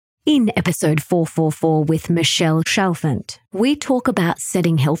In episode 444 with Michelle Chalfant, we talk about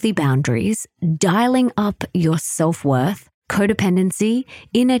setting healthy boundaries, dialing up your self-worth, codependency,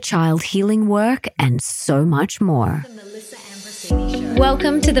 inner child healing work, and so much more.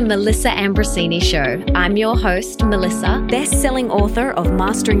 Welcome to the Melissa Ambrosini Show. I'm your host, Melissa, best-selling author of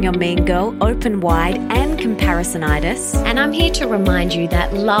Mastering Your Mean Girl, Open Wide, and Comparisonitis. And I'm here to remind you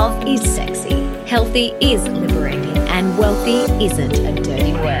that love is sexy, healthy is liberating, and wealthy isn't a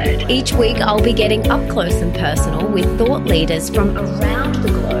dirty word. Each week, I'll be getting up close and personal with thought leaders from around the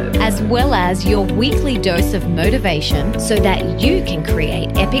globe, as well as your weekly dose of motivation so that you can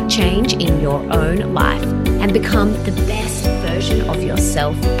create epic change in your own life and become the best version of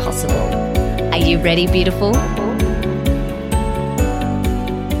yourself possible. Are you ready, beautiful?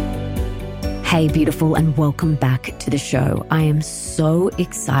 Hey, beautiful, and welcome back to the show. I am so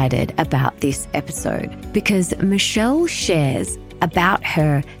excited about this episode because Michelle shares about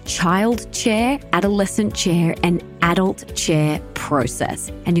her child chair, adolescent chair, and adult chair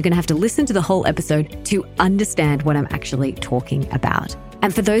process. And you're going to have to listen to the whole episode to understand what I'm actually talking about.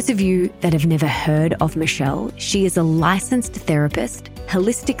 And for those of you that have never heard of Michelle, she is a licensed therapist,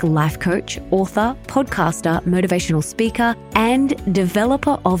 holistic life coach, author, podcaster, motivational speaker, and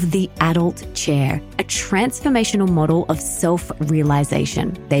developer of the Adult Chair, a transformational model of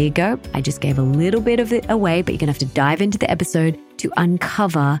self-realization. There you go. I just gave a little bit of it away, but you're going to have to dive into the episode to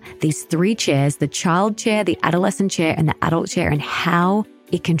uncover these three chairs, the child chair, the adolescent chair, and the adult chair, and how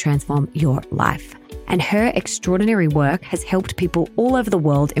it can transform your life. And her extraordinary work has helped people all over the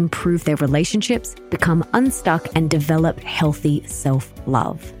world improve their relationships, become unstuck, and develop healthy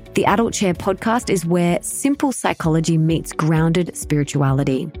self-love. The Adult Chair podcast is where simple psychology meets grounded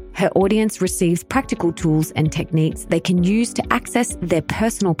spirituality. Her audience receives practical tools and techniques they can use to access their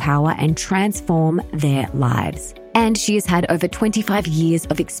personal power and transform their lives. And she has had over 25 years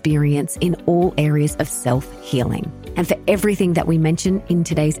of experience in all areas of self-healing. And for everything that we mention in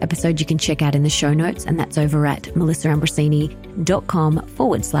today's episode, you can check out in the show notes, and that's over at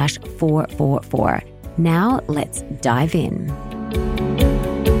melissaambrosini.com/444. Now let's dive in.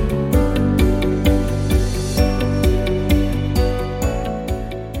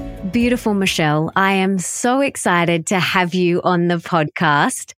 Beautiful Michelle, I am so excited to have you on the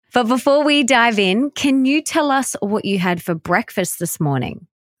podcast. But before we dive in, can you tell us what you had for breakfast this morning?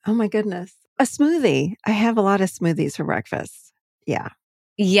 Oh my goodness. A smoothie. I have a lot of smoothies for breakfast. Yeah.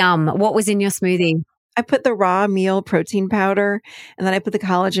 Yum. What was in your smoothie? I put the raw meal protein powder, and then I put the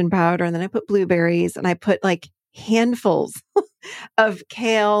collagen powder, and then I put blueberries, and I put like handfuls of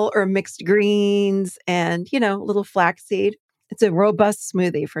kale or mixed greens and, a little flaxseed. It's a robust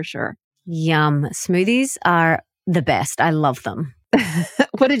smoothie for sure. Yum. Smoothies are the best. I love them.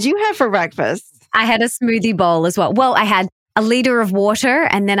 What did you have for breakfast? I had a smoothie bowl as well. Well, I had a liter of water,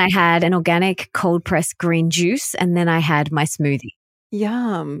 and then I had an organic cold pressed green juice, and then I had my smoothie.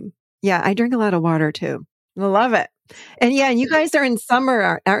 Yum. Yeah, I drink a lot of water too. I love it. And yeah, and you guys are in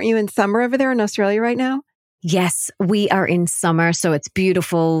summer, aren't you in summer over there in Australia right now? Yes, we are in summer, so it's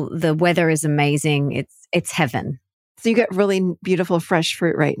beautiful. The weather is amazing. It's heaven. So you get really beautiful fresh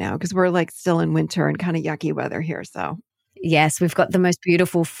fruit right now because we're like still in winter and kind of yucky weather here. So yes, we've got the most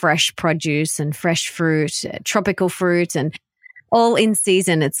beautiful fresh produce and fresh fruit, tropical fruit, and all in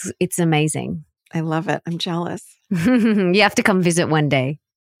season. It's amazing. I love it. I'm jealous. You have to come visit one day.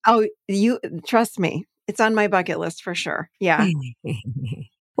 Oh, you trust me. It's on my bucket list for sure. Yeah.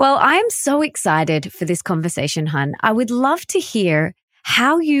 Well, I'm so excited for this conversation, hun. I would love to hear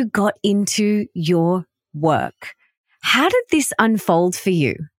how you got into your work. How did this unfold for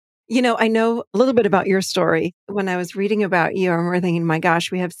you? I know a little bit about your story. When I was reading about you, I remember thinking, my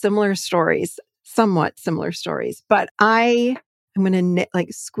gosh, we have similar stories, somewhat similar stories. But I'm going to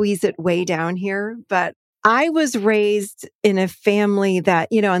squeeze it way down here. But I was raised in a family that,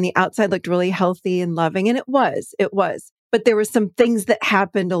 on the outside looked really healthy and loving. And it was. But there were some things that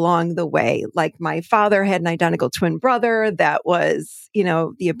happened along the way. Like my father had an identical twin brother that was,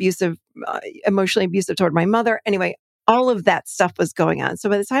 the emotionally abusive toward my mother. Anyway, all of that stuff was going on. So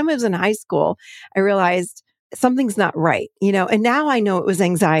by the time I was in high school, I realized something's not right, and now I know it was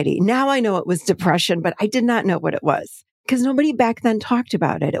anxiety. Now I know it was depression, but I did not know what it was because nobody back then talked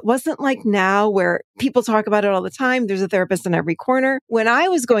about it. It wasn't like now where people talk about it all the time. There's a therapist in every corner. When I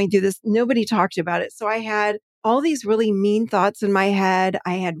was going through this, nobody talked about it. So I had all these really mean thoughts in my head.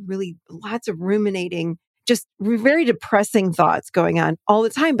 I had really lots of ruminating, just very depressing thoughts going on all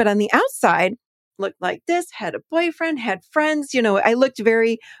the time. But on the outside, looked like this, had a boyfriend, had friends. I looked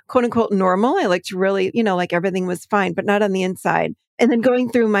very quote unquote normal. I looked really, like everything was fine, but not on the inside. And then going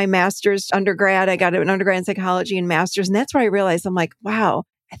through my master's undergrad, I got an undergrad in psychology and master's. And that's where I realized I'm like, wow,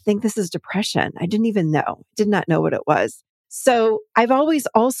 I think this is depression. I did not know what it was. So I've always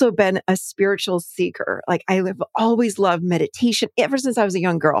also been a spiritual seeker. Like I've always loved meditation ever since I was a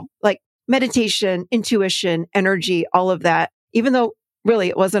young girl, like meditation, intuition, energy, all of that. Even though really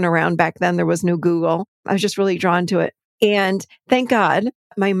it wasn't around back then, there was no Google. I was just really drawn to it. And thank God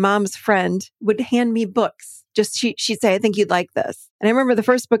my mom's friend would hand me books. She'd say, I think you'd like this. And I remember the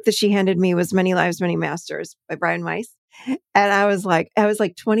first book that she handed me was Many Lives, Many Masters by Brian Weiss. And I was like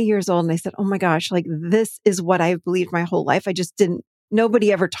 20 years old. And I said, oh my gosh, like this is what I've believed my whole life.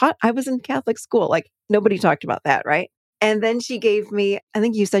 Nobody ever taught. I was in Catholic school. Like nobody talked about that. Right. And then she gave me, I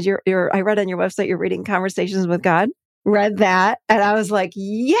think you said I read on your website, you're reading Conversations with God, read that. And I was like,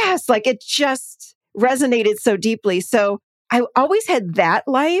 yes, like it just resonated so deeply. So I always had that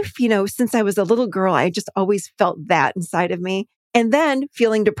life, since I was a little girl, I just always felt that inside of me. And then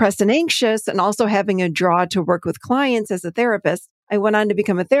feeling depressed and anxious and also having a draw to work with clients as a therapist, I went on to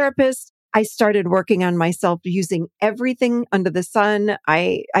become a therapist. I started working on myself using everything under the sun.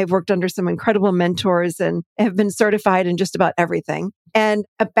 I've worked under some incredible mentors and have been certified in just about everything. And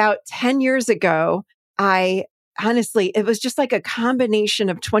about 10 years ago, it was just like a combination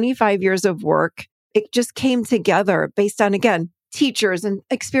of 25 years of work. It just came together based on, again, teachers and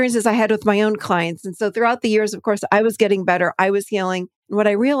experiences I had with my own clients. And so throughout the years, of course, I was getting better. I was healing. And what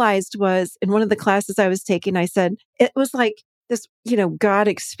I realized was in one of the classes I was taking, I said, it was like this, God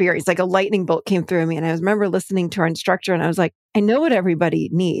experience, like a lightning bolt came through me. And I remember listening to our instructor and I was like, I know what everybody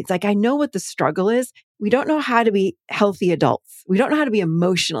needs. Like, I know what the struggle is. We don't know how to be healthy adults. We don't know how to be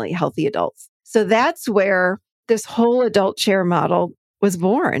emotionally healthy adults. So that's where this whole adult chair model was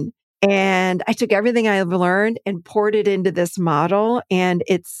born. And I took everything I've learned and poured it into this model. And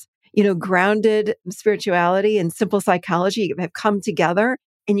it's, grounded spirituality and simple psychology have come together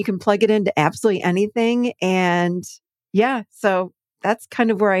and you can plug it into absolutely anything. And yeah, so that's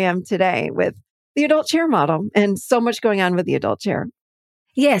kind of where I am today with the adult chair model and so much going on with the adult chair.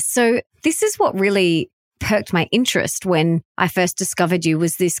 Yes. So this is what really perked my interest when I first discovered you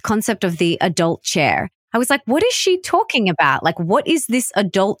was this concept of the adult chair. I was like, what is she talking about? Like, what is this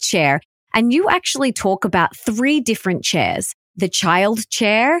adult chair? And you actually talk about 3 different chairs, the child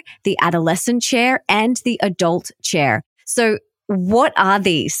chair, the adolescent chair, and the adult chair. So what are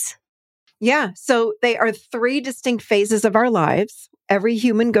these? Yeah. So they are 3 distinct phases of our lives. Every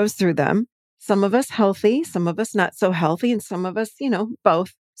human goes through them. Some of us healthy, some of us not so healthy, and some of us,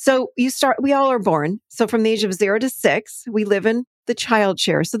 both. So we all are born. So from the age of 0 to 6, we live in the child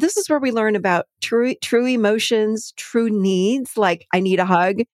chair. So this is where we learn about true emotions, true needs, like I need a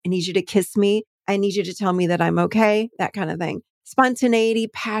hug. I need you to kiss me. I need you to tell me that I'm okay, that kind of thing. Spontaneity,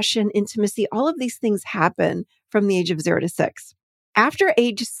 passion, intimacy, all of these things happen from the age of 0 to 6. After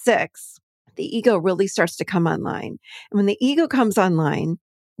age 6, the ego really starts to come online. And when the ego comes online,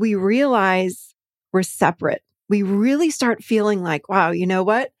 we realize we're separate. We really start feeling like, wow, you know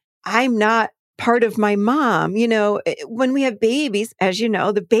what? I'm not part of my mom. When we have babies, as you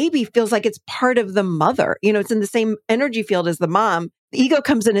know, the baby feels like it's part of the mother. It's in the same energy field as the mom. The ego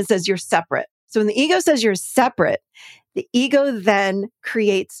comes in and says, you're separate. So when the ego says you're separate, the ego then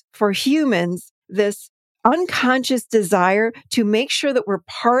creates for humans this unconscious desire to make sure that we're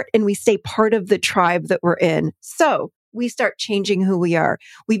part and we stay part of the tribe that we're in. So we start changing who we are.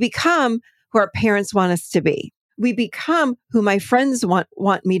 We become who our parents want us to be. We become who my friends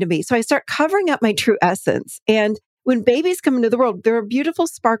want me to be. So I start covering up my true essence. And when babies come into the world, they're a beautiful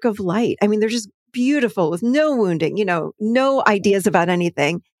spark of light. I mean, they're just beautiful with no wounding, no ideas about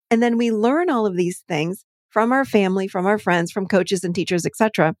anything. And then we learn all of these things from our family, from our friends, from coaches and teachers,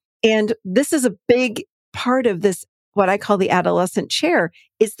 etc. And this is a big part of this, what I call the adolescent chair,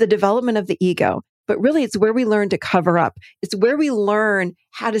 is the development of the ego. But really, it's where we learn to cover up. It's where we learn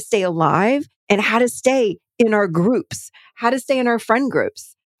how to stay alive and how to stay in our groups, how to stay in our friend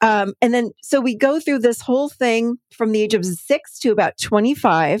groups. So we go through this whole thing from the age of 6 to about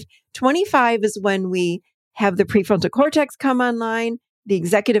 25. 25 is when we have the prefrontal cortex come online, the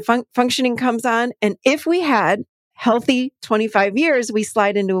executive functioning comes on. And if we had healthy 25 years, we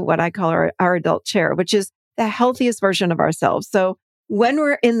slide into what I call our adult chair, which is the healthiest version of ourselves. So when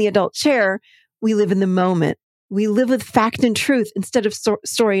we're in the adult chair, we live in the moment. We live with fact and truth instead of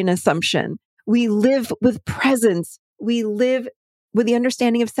story and assumption. We live with presence. We live with the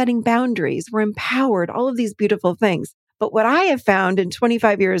understanding of setting boundaries. We're empowered, all of these beautiful things. But what I have found in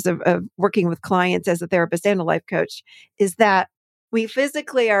 25 years of working with clients as a therapist and a life coach is that we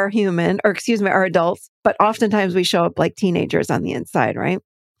physically are are adults, but oftentimes we show up like teenagers on the inside, right?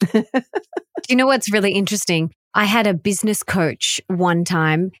 You know what's really interesting? I had a business coach one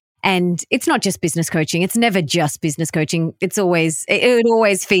time, And it's not just business coaching. It's never just business coaching. It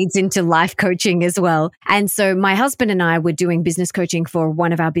always feeds into life coaching as well. And so my husband and I were doing business coaching for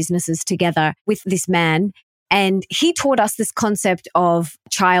one of our businesses together with this man. And he taught us this concept of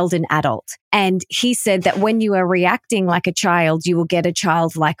child and adult. And he said that when you are reacting like a child, you will get a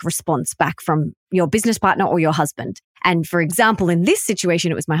childlike response back from your business partner or your husband. And for example, in this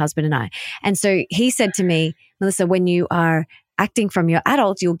situation, it was my husband and I. And so he said to me, Melissa, when you are acting from your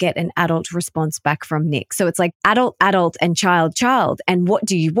adult, you'll get an adult response back from Nick. So it's like adult, and child. And what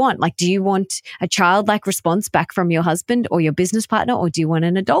do you want? Like, do you want a childlike response back from your husband or your business partner? Or do you want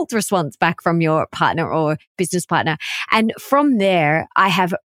an adult response back from your partner or business partner? And from there, I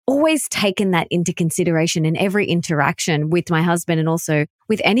have always taken that into consideration in every interaction with my husband and also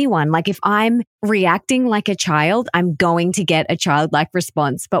with anyone. Like if I'm reacting like a child, I'm going to get a childlike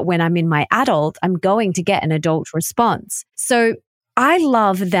response. But when I'm in my adult, I'm going to get an adult response. So I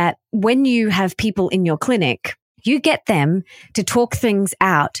love that when you have people in your clinic, you get them to talk things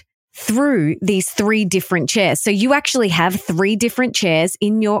out through these 3 different chairs. So you actually have 3 different chairs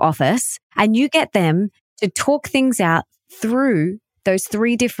in your office and you get them to talk things out through those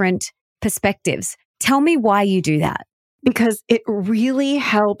 3 different perspectives. Tell me why you do that. Because it really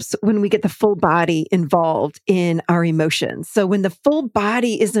helps when we get the full body involved in our emotions. So when the full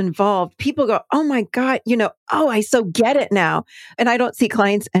body is involved, people go, oh my God, I so get it now. And I don't see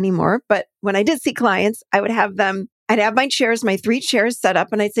clients anymore. But when I did see clients, I'd have my chairs, my 3 chairs set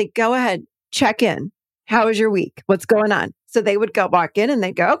up, and I'd say, go ahead, check in. How was your week? What's going on? So they would walk in and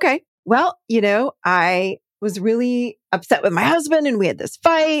they'd go, okay, well, I was really upset with my husband and we had this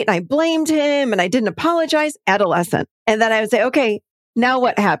fight and I blamed him and I didn't apologize. Adolescent. And then I would say, okay, now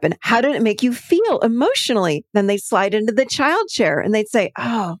what happened? How did it make you feel emotionally? Then they slide into the child chair and they'd say,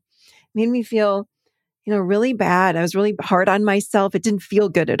 oh, it made me feel, really bad. I was really hard on myself. It didn't feel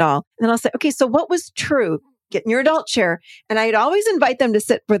good at all. And then I'll say, okay, so what was true? Get in your adult chair. And I'd always invite them to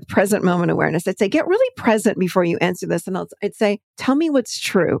sit with present moment awareness. I'd say, get really present before you answer this. And I'd say, tell me what's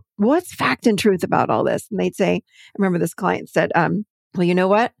true. What's fact and truth about all this? And they'd say, I remember this client said, well, you know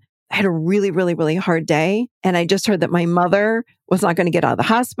what? I had a really, really, really hard day. And I just heard that my mother was not going to get out of the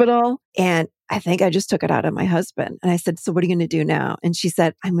hospital. And I think I just took it out on my husband. And I said, so what are you going to do now? And she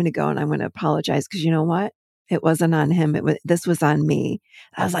said, I'm going to go and I'm going to apologize because you know what? It wasn't on him. This was on me.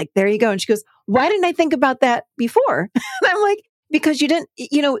 I was like, there you go. And she goes, why didn't I think about that before? And I'm like, because you didn't,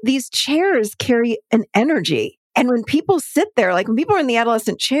 these chairs carry an energy. And when people sit there, like when people are in the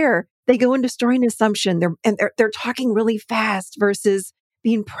adolescent chair, they go into story and assumption. They're talking really fast versus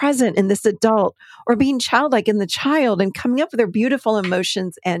being present in this adult or being childlike in the child and coming up with their beautiful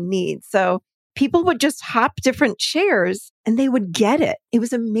emotions and needs. So people would just hop different chairs and they would get it. It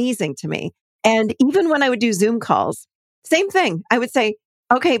was amazing to me. And even when I would do Zoom calls, same thing. I would say,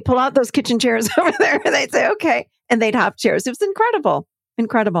 okay, pull out those kitchen chairs over there. And they'd say, okay. And they'd hop chairs. It was incredible.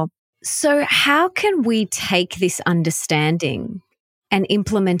 Incredible. So how can we take this understanding and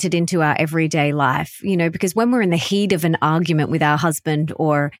implement it into our everyday life? Because when we're in the heat of an argument with our husband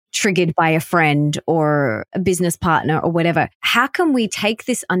or triggered by a friend or a business partner or whatever, how can we take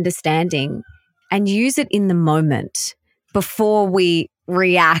this understanding and use it in the moment before we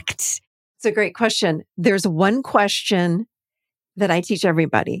react? It's a great question. There's one question that I teach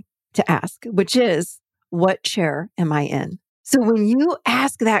everybody to ask, which is, what chair am I in? So when you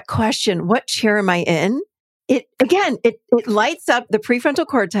ask that question, what chair am I in? It lights up the prefrontal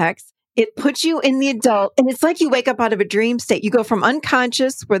cortex. It puts you in the adult, and it's like you wake up out of a dream state. You go from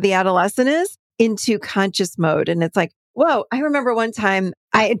unconscious, where the adolescent is, into conscious mode. And it's like, whoa, I remember one time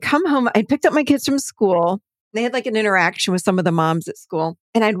I had come home, I'd picked up my kids from school. They had like an interaction with some of the moms at school.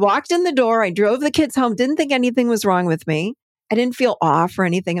 And I'd walked in the door. I drove the kids home, didn't think anything was wrong with me. I didn't feel off or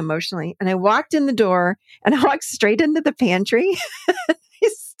anything emotionally. And I walked in the door and I walked straight into the pantry. I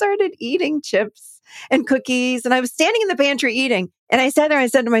started eating chips and cookies. And I was standing in the pantry eating. And I sat there, I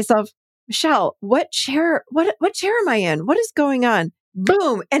said to myself, Michelle, what chair am I in? What is going on?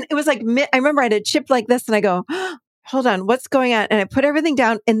 Boom. And it was like, I remember I had a chip like this and I go, hold on, what's going on? And I put everything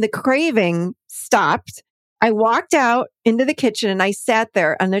down and the craving stopped. I walked out into the kitchen and I sat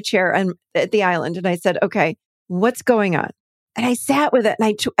there on the chair at the island and I said, okay, what's going on? And I sat with it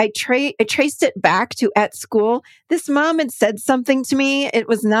and I traced it back to at school. This mom had said something to me. It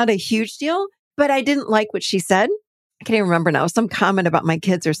was not a huge deal, but I didn't like what she said. I can't even remember now. Some comment about my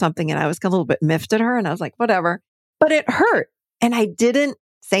kids or something. And I was a little bit miffed at her and I was like, whatever, but it hurt. And I didn't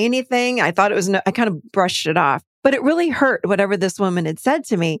say anything. I thought it was, I kind of brushed it off, but it really hurt whatever this woman had said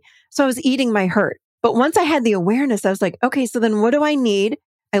to me. So I was eating my hurt. But once I had the awareness, I was like, okay, so then what do I need?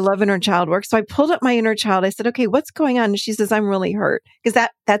 I love inner child work. So I pulled up my inner child. I said, okay, what's going on? And she says, I'm really hurt, because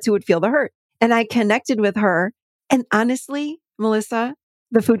that's who would feel the hurt. And I connected with her. And honestly, Melissa,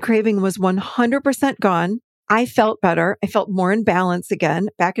 the food craving was 100% gone. I felt better. I felt more in balance again,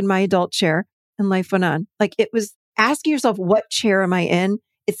 back in my adult chair, and life went on. Like, it was asking yourself, what chair am I in?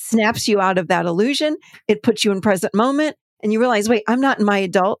 It snaps you out of that illusion. It puts you in present moment, and you realize, wait, I'm not in my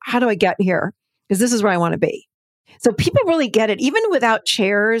adult. How do I get here? Because this is where I want to be. So people really get it, even without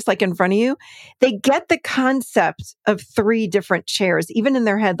chairs like in front of you. They get the concept of 3 different chairs, even in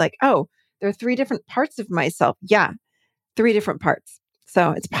their head, like, oh, there are 3 different parts of myself. Yeah, 3 different parts.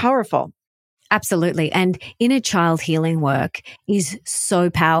 So it's powerful. Absolutely. And inner child healing work is so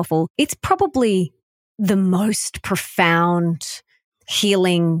powerful. It's probably the most profound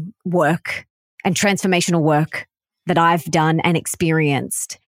healing work and transformational work that I've done and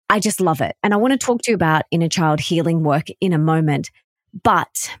experienced. I just love it. And I want to talk to you about inner child healing work in a moment.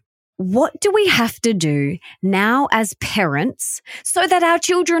 But what do we have to do now as parents so that our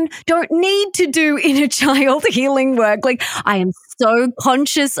children don't need to do inner child healing work? Like, I am so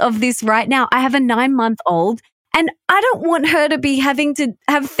conscious of this right now. I have a 9-month-old, and I don't want her to be having to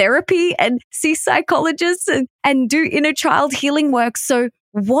have therapy and see psychologists and do inner child healing work. So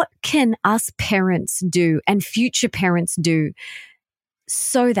what can us parents do and future parents do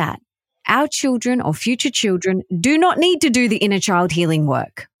so that our children or future children do not need to do the inner child healing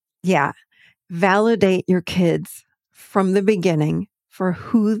work? Yeah. Validate your kids from the beginning for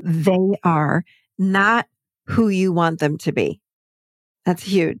who they are, not who you want them to be. That's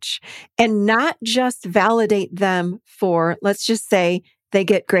huge. And not just validate them for, let's just say they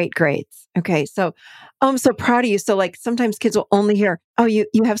get great grades. Okay. So, oh, I'm so proud of you. So like sometimes kids will only hear, oh, you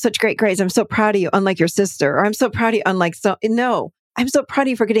have such great grades. I'm so proud of you, unlike your sister. Or I'm so proud of you, unlike no, I'm so proud of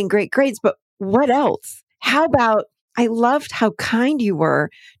you for getting great grades. But what else? How about, I loved how kind you were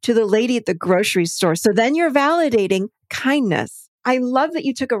to the lady at the grocery store. So then you're validating kindness. I love that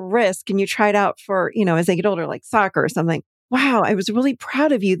you took a risk and you tried out for, as they get older, like soccer or something. Wow, I was really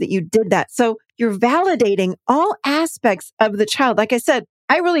proud of you that you did that. So you're validating all aspects of the child. Like I said,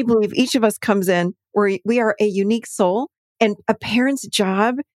 I really believe each of us comes in where we are a unique soul, and a parent's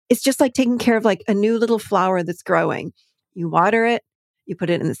job is just like taking care of like a new little flower that's growing. You water it, you put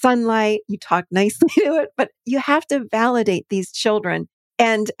it in the sunlight, you talk nicely to it, but you have to validate these children.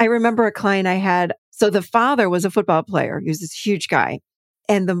 And I remember a client I had. So the father was a football player. He was this huge guy.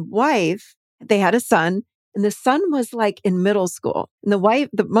 And the wife, they had a son, and the son was like in middle school. And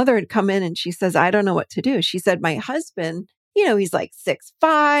the mother had come in and she says, I don't know what to do. She said, my husband, he's like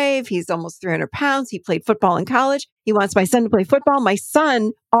 6'5", he's almost 300 pounds. He played football in college. He wants my son to play football. My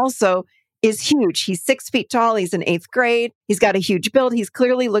son also is huge. He's 6 feet tall. He's in 8th grade. He's got a huge build. He's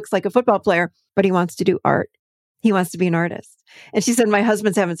clearly looks like a football player, but he wants to do art. He wants to be an artist. And she said, my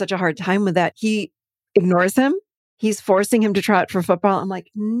husband's having such a hard time with that. He ignores him. He's forcing him to try out for football. I'm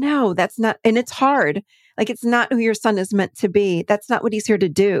like, no, that's not. And it's hard. Like, it's not who your son is meant to be. That's not what he's here to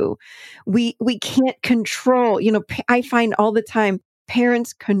do. We can't control, I find all the time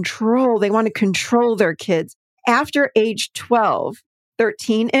parents they want to control their kids. After age 12,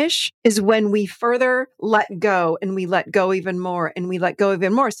 13-ish is when we further let go, and we let go even more, and we let go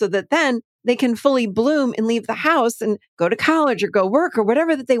even more, so that then they can fully bloom and leave the house and go to college or go work or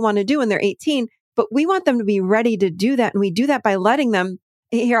whatever that they want to do when they're 18. But we want them to be ready to do that. And we do that by letting them.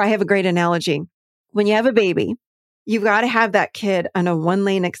 Here, I have a great analogy. When you have a baby, you've got to have that kid on a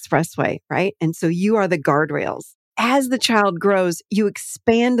 1-lane expressway, right? And so you are the guardrails. As the child grows, you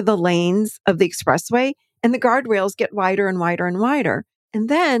expand the lanes of the expressway, and the guardrails get wider and wider and wider. And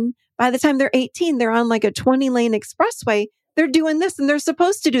then by the time they're 18, they're on like a 20-lane expressway. They're doing this and they're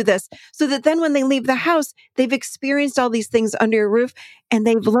supposed to do this, so that then when they leave the house, they've experienced all these things under your roof, and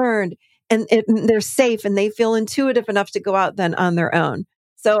they've learned, and they're safe, and they feel intuitive enough to go out then on their own.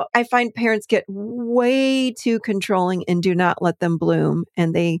 So I find parents get way too controlling and do not let them bloom.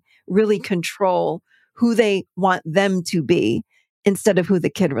 And they really control who they want them to be instead of who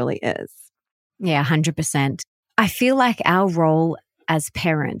the kid really is. Yeah, 100%. I feel like our role as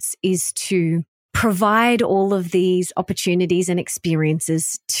parents is to provide all of these opportunities and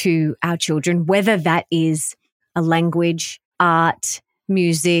experiences to our children, whether that is a language, art,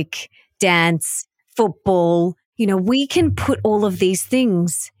 music, dance, football. We can put all of these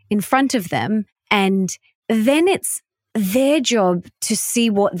things in front of them, and then it's their job to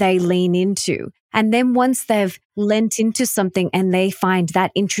see what they lean into. And then once they've lent into something and they find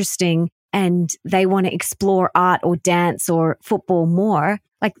that interesting and they want to explore art or dance or football more,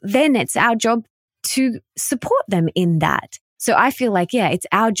 like then it's our job to support them in that. So I feel like, yeah, it's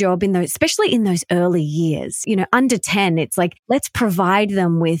our job in those, especially in those early years, under 10, it's like, let's provide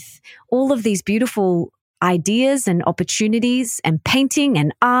them with all of these beautiful ideas and opportunities and painting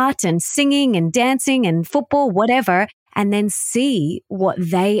and art and singing and dancing and football, whatever, and then see what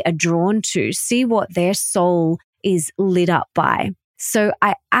they are drawn to, see what their soul is lit up by. So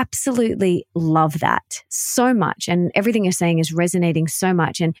I absolutely love that so much. And everything you're saying is resonating so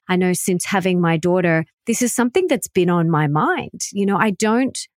much. And I know since having my daughter, this is something that's been on my mind. I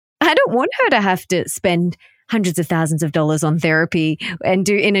don't want her to have to spend hundreds of thousands of dollars on therapy and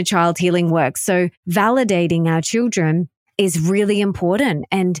do inner child healing work. So validating our children is really important,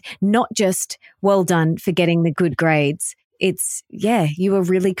 and not just well done for getting the good grades. It's, yeah, you were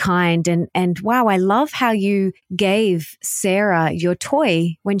really kind. And wow, I love how you gave Sarah your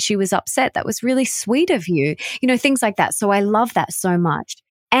toy when she was upset. That was really sweet of you, things like that. So I love that so much.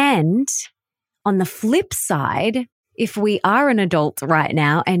 And on the flip side, if we are an adult right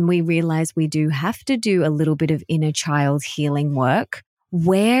now and we realize we do have to do a little bit of inner child healing work,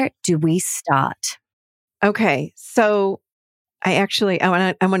 where do we start? Okay. So I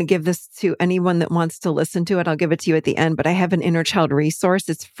want to give this to anyone that wants to listen to it. I'll give it to you at the end, but I have an inner child resource.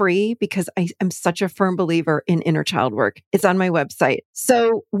 It's free because I am such a firm believer in inner child work. It's on my website.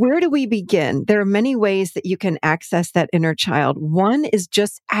 So where do we begin? There are many ways that you can access that inner child. One is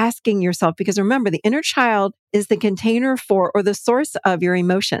just asking yourself, because remember, the inner child is the container for, or the source of, your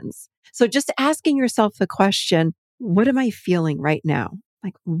emotions. So just asking yourself the question, what am I feeling right now?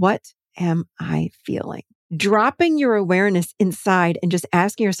 Like, what am I feeling? Dropping your awareness inside and just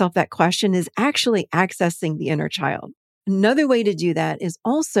asking yourself that question is actually accessing the inner child. Another way to do that is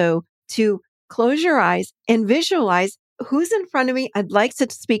also to close your eyes and visualize who's in front of me. I'd like to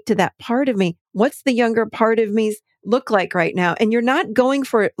speak to that part of me. What's the younger part of me look like right now? And you're not going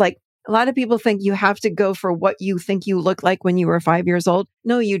for, like, a lot of people think you have to go for what you think you look like when you were 5 years old.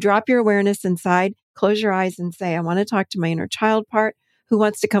 No, you drop your awareness inside, close your eyes and say, I want to talk to my inner child part who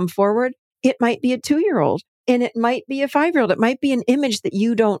wants to come forward. It might be a 2-year-old. And it might be a 5-year-old. It might be an image that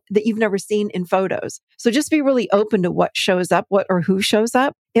you've never seen in photos. So just be really open to what shows up, what or who shows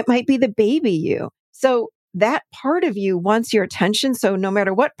up. It might be the baby you. So that part of you wants your attention. So no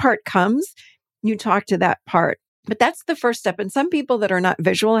matter what part comes, you talk to that part. But that's the first step. And some people that are not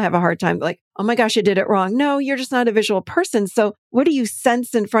visual have a hard time, like, oh my gosh, I did it wrong. No, you're just not a visual person. So what do you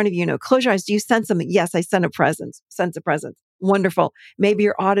sense in front of you? Close your eyes. Do you sense something? Yes, I sense a presence. Wonderful. Maybe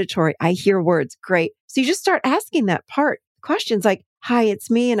you're auditory. I hear words. Great. So you just start asking that part questions like, hi,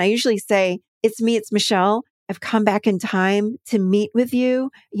 it's me. And I usually say, it's me, it's Michelle. I've come back in time to meet with you.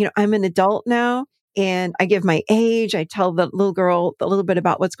 I'm an adult now. And I give my age. I tell the little girl a little bit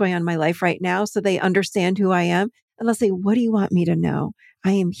about what's going on in my life right now so they understand who I am. And I'll say, what do you want me to know?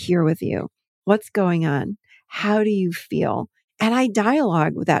 I am here with you. What's going on? How do you feel? And I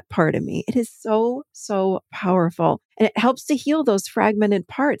dialogue with that part of me. It is so, so powerful. And it helps to heal those fragmented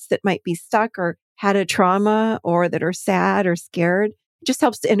parts that might be stuck or had a trauma or that are sad or scared. It just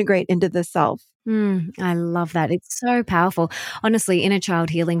helps to integrate into the self. I love that. It's so powerful. Honestly, inner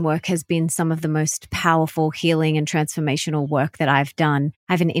child healing work has been some of the most powerful healing and transformational work that I've done.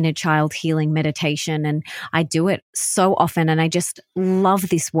 I have an inner child healing meditation and I do it so often. And I just love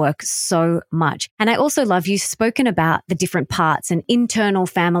this work so much. And I also love you've spoken about the different parts and internal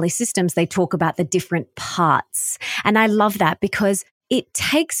family systems. They talk about the different parts. And I love that because it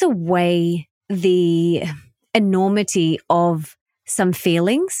takes away the enormity of some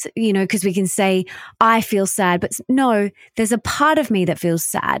feelings, because we can say, I feel sad, but no, there's a part of me that feels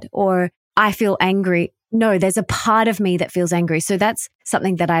sad, or I feel angry. No, there's a part of me that feels angry. So that's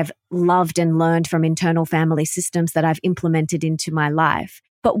something that I've loved and learned from internal family systems that I've implemented into my life.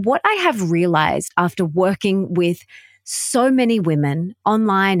 But what I have realized after working with so many women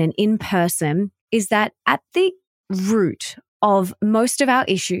online and in person is that at the root of most of our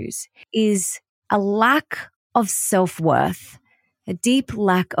issues is a lack of self-worth, a deep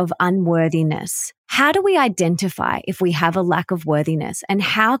lack of unworthiness. How do we identify if we have a lack of worthiness, and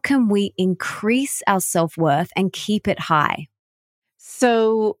how can we increase our self-worth and keep it high?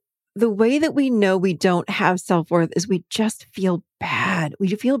 So the way that we know we don't have self-worth is we just feel bad. We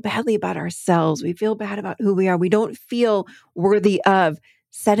feel badly about ourselves. We feel bad about who we are. We don't feel worthy of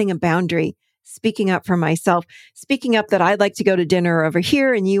setting a boundary, speaking up for myself, speaking up that I'd like to go to dinner over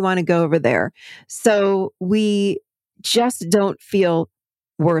here and you want to go over there. So we just don't feel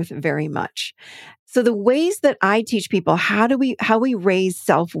worth very much. So the ways that I teach people how we raise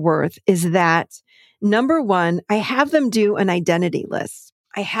self-worth is that, number one, I have them do an identity list.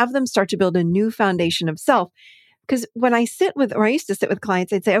 I have them start to build a new foundation of self. Because when I used to sit with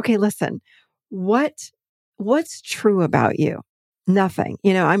clients, I'd say, okay, listen, what what's true about you? Nothing.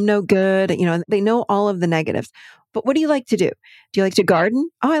 I'm no good. They know all of the negatives. But what do you like to do? Do you like to garden?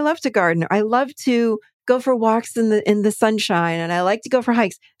 Oh, I love to garden. I love to go for walks in the sunshine, and I like to go for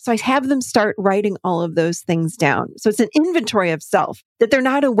hikes. So I have them start writing all of those things down. So it's an inventory of self that they're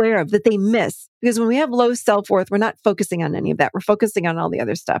not aware of, that they miss. Because when we have low self-worth, we're not focusing on any of that. We're focusing on all the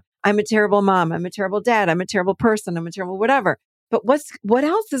other stuff. I'm a terrible mom. I'm a terrible dad. I'm a terrible person. I'm a terrible whatever. But what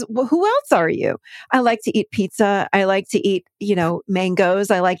else who else are you? I like to eat pizza. I like to eat, mangoes.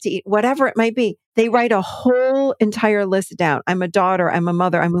 I like to eat whatever it might be. They write a whole entire list down. I'm a daughter. I'm a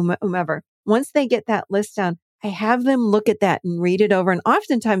mother. I'm whomever. Once they get that list down, I have them look at that and read it over. And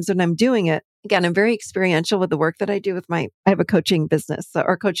oftentimes when I'm doing it, again, I'm very experiential with the work that I do with I have a coaching business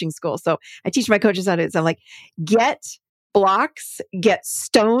or coaching school. So I teach my coaches how to do it. So I'm like, get blocks, get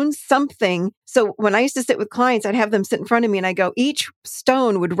stones, something. So when I used to sit with clients, I'd have them sit in front of me and I go, each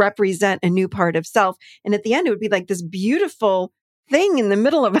stone would represent a new part of self. And at the end, it would be like this beautiful thing in the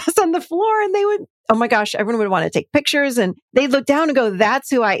middle of us on the floor. And they would, oh my gosh, everyone would want to take pictures and they'd look down and go, that's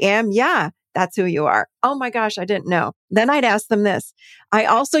who I am. Yeah, that's who you are. Oh my gosh, I didn't know. Then I'd ask them this. I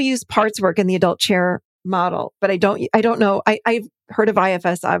also use parts work in the adult chair model, but I don't know. I've heard of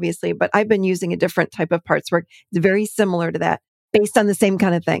IFS, obviously, but I've been using a different type of parts work. It's very similar to that, based on the same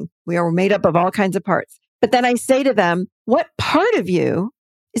kind of thing. We are made up of all kinds of parts. But then I say to them, what part of you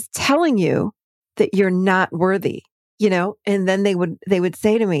is telling you that you're not worthy? And then they would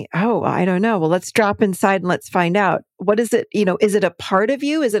say to me, oh, I don't know. Well, let's drop inside and let's find out. What is it? Is it a part of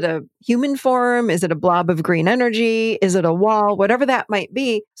you? Is it a human form? Is it a blob of green energy? Is it a wall? Whatever that might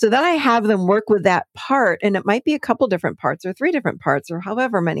be. So then I have them work with that part, and it might be a couple different parts or 3 different parts or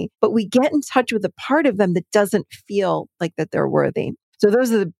however many, but we get in touch with a part of them that doesn't feel like that they're worthy. So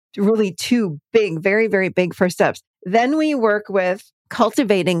those are the really 2 big, very, very big first steps. Then we work with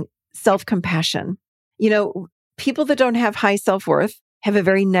cultivating self-compassion. People that don't have high self-worth have a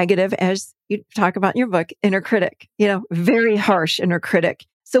very negative, as you talk about in your book, inner critic, very harsh inner critic.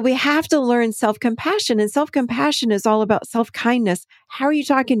 So we have to learn self-compassion, and self-compassion is all about self-kindness. How are you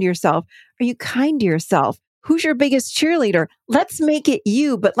talking to yourself? Are you kind to yourself? Who's your biggest cheerleader? Let's make it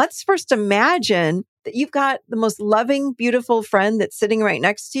you, but let's first imagine that you've got the most loving, beautiful friend that's sitting right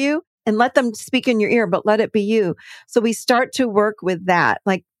next to you, and let them speak in your ear, but let it be you. So we start to work with that.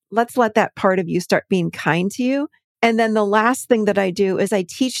 Like, let's let that part of you start being kind to you. And then the last thing that I do is I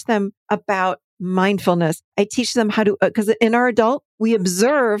teach them about mindfulness. I teach them how to, because in our adult, we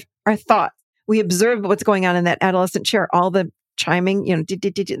observe our thoughts. We observe what's going on in that adolescent chair, all the chiming,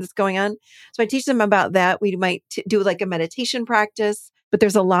 that's going on. So I teach them about that. We might do like a meditation practice, but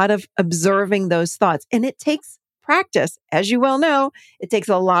there's a lot of observing those thoughts. And it takes practice. As you well know, it takes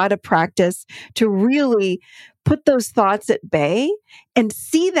a lot of practice to really put those thoughts at bay and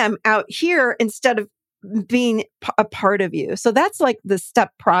see them out here instead of being a part of you. So that's like the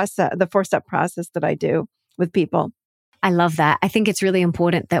 4-step process that I do with people. I love that. I think it's really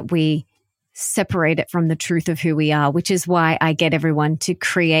important that we separate it from the truth of who we are, which is why I get everyone to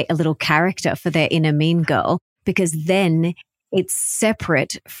create a little character for their inner mean girl, because then it's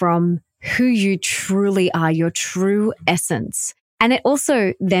separate from who you truly are, your true essence. And it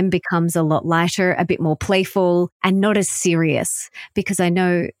also then becomes a lot lighter, a bit more playful, and not as serious. Because I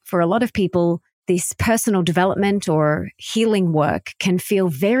know for a lot of people, this personal development or healing work can feel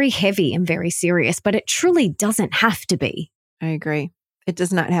very heavy and very serious, but it truly doesn't have to be. I agree. It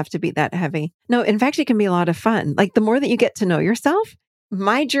does not have to be that heavy. No, in fact, it can be a lot of fun. Like the more that you get to know yourself,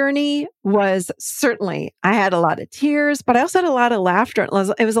 my journey was certainly, I had a lot of tears, but I also had a lot of laughter.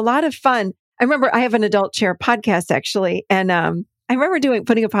 It was a lot of fun. I remember I have an adult chair podcast actually. And I remember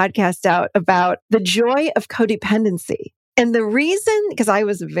putting a podcast out about the joy of codependency. And the reason, because I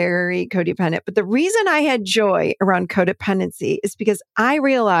was very codependent, but the reason I had joy around codependency is because I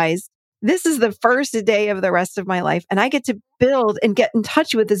realized this is the first day of the rest of my life. And I get to build and get in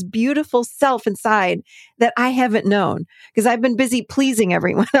touch with this beautiful self inside that I haven't known because I've been busy pleasing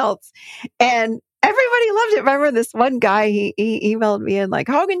everyone else. And everybody loved it. Remember this one guy, he emailed me and like,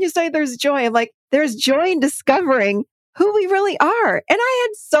 how can you say there's joy? I'm like, there's joy in discovering who we really are. And I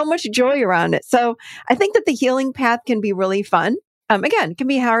had so much joy around it. So I think that the healing path can be really fun. Again, it can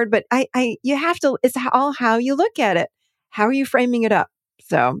be hard, but you have to, it's all how you look at it. How are you framing it up?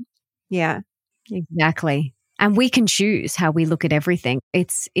 So yeah. Exactly. And we can choose how we look at everything.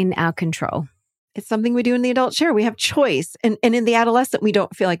 It's in our control. It's something we do in the adult chair. We have choice. And in the adolescent, we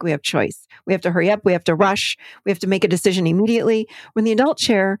don't feel like we have choice. We have to hurry up. We have to rush. We have to make a decision immediately. When the adult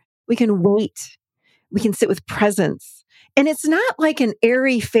chair, we can wait. We can sit with presence. And it's not like an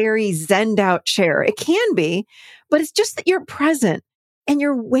airy fairy zened out chair. It can be, but it's just that you're present. and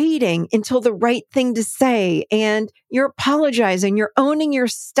you're waiting until the right thing to say and you're apologizing, you're owning your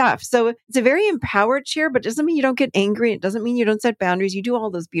stuff. So it's a very empowered cheer, but it doesn't mean you don't get angry. It doesn't mean you don't set boundaries. You do all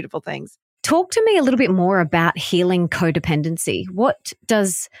those beautiful things. Talk to me a little bit more about healing codependency. What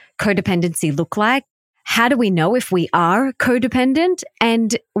does codependency look like? How do we know if we are codependent?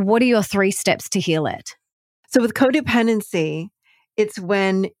 And what are your 3 steps to heal it? So with codependency, it's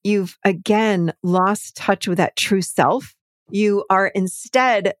when you've again lost touch with that true self. You are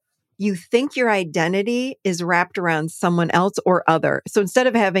instead, you think your identity is wrapped around someone else or other. So instead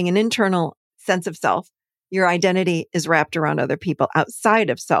of having an internal sense of self, your identity is wrapped around other people outside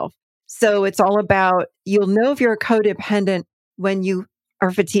of self. So it's all about, you'll know if you're a codependent when you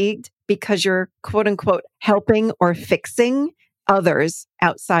are fatigued because you're quote unquote helping or fixing others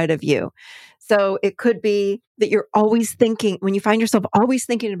outside of you. So it could be that you're always thinking, when you find yourself always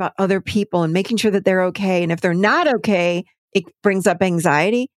thinking about other people and making sure that they're okay. And if they're not okay, it brings up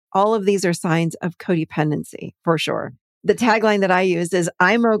anxiety. All of these are signs of codependency for sure. The tagline that I use is,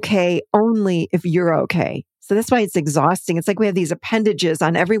 I'm okay only if you're okay. So that's why it's exhausting. It's like we have these appendages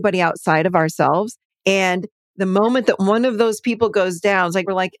on everybody outside of ourselves. And the moment that one of those people goes down, it's like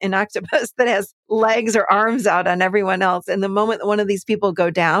we're like an octopus that has legs or arms out on everyone else. And the moment that one of these people go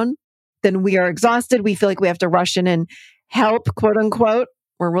down, then we are exhausted. We feel like we have to rush in and help, quote unquote.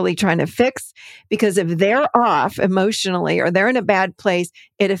 We're really trying to fix, because if they're off emotionally or they're in a bad place,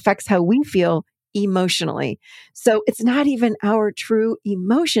 it affects how we feel emotionally. So it's not even our true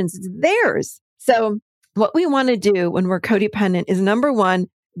emotions, it's theirs. So what we want to do when we're codependent is, number 1,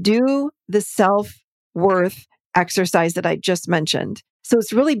 do the self-worth exercise that I just mentioned. So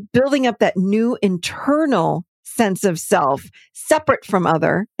it's really building up that new internal sense of self, separate from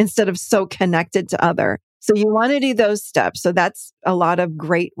other instead of so connected to other. So you want to do those steps. So that's a lot of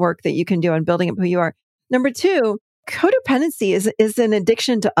great work that you can do on building up who you are. Number 2, codependency is an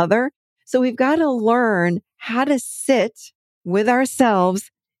addiction to other. So we've got to learn how to sit with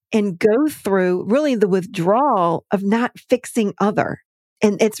ourselves and go through really the withdrawal of not fixing other.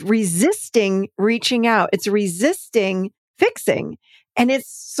 And it's resisting reaching out. It's resisting fixing. And it's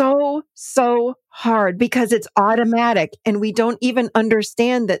so, so hard because it's automatic and we don't even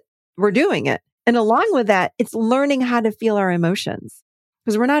understand that we're doing it. And along with that, it's learning how to feel our emotions,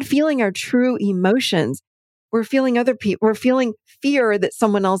 because we're not feeling our true emotions. We're feeling other people. We're feeling fear that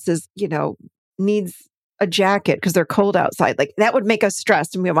someone else is, needs a jacket because they're cold outside. Like that would make us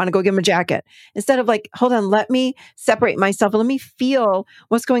stressed and we want to go give them a jacket. Instead of like, hold on, let me separate myself and let me feel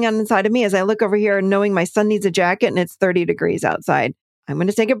what's going on inside of me as I look over here and knowing my son needs a jacket and it's 30 degrees outside. I'm going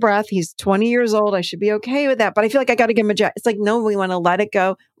to take a breath. He's 20 years old. I should be okay with that. But I feel like I got to give him a jacket. It's like, no, we want to let it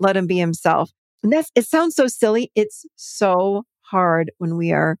go. Let him be himself. And it sounds so silly. It's so hard when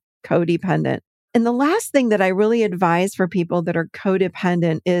we are codependent. And the last thing that I really advise for people that are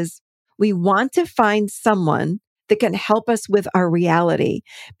codependent is we want to find someone that can help us with our reality.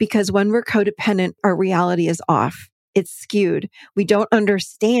 Because when we're codependent, our reality is off. It's skewed. We don't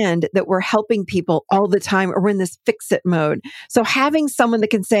understand that we're helping people all the time or we're in this fix-it mode. So having someone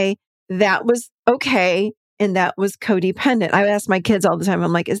that can say, that was okay, and that was codependent. I ask my kids all the time,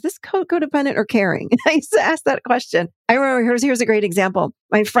 I'm like, is this codependent or caring? I used to ask that question. I remember, here's a great example.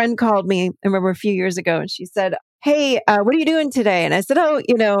 My friend called me, I remember a few years ago, and she said, hey, what are you doing today? And I said, I'm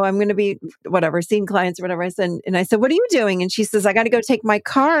going to be seeing clients or whatever. I said, what are you doing? And she says, I got to go take my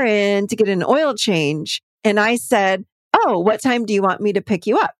car in to get an oil change. And I said, oh, what time do you want me to pick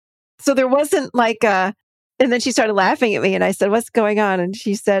you up? So there wasn't and then she started laughing at me and I said, what's going on? And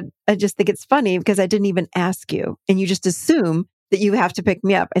she said, I just think it's funny because I didn't even ask you. And you just assume that you have to pick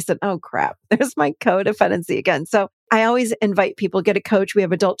me up. I said, oh crap, there's my codependency again. So I always invite people, get a coach. We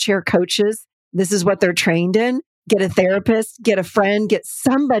have adult chair coaches. This is what they're trained in. Get a therapist, get a friend, get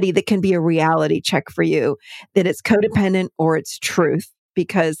somebody that can be a reality check for you, that it's codependent or it's truth,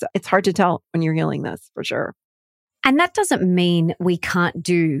 because it's hard to tell when you're healing this for sure. And that doesn't mean we can't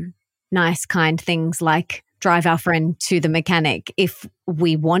do nice, kind things like drive our friend to the mechanic if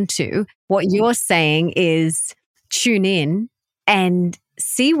we want to. What you're saying is tune in and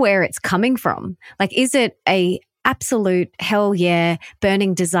see where it's coming from. Like, is it a absolute hell yeah,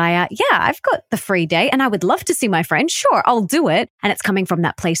 burning desire? Yeah, I've got the free day and I would love to see my friend. Sure, I'll do it. And it's coming from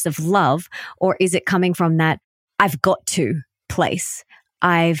that place of love. Or is it coming from that I've got to place?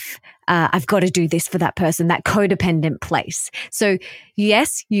 I've got to do this for that person, that codependent place. So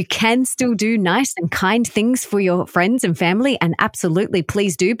yes, you can still do nice and kind things for your friends and family, and absolutely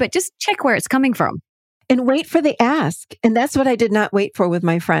please do, but just check where it's coming from. And wait for the ask. And that's what I did not wait for with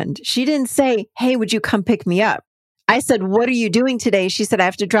my friend. She didn't say, hey, would you come pick me up? I said, what are you doing today? She said, I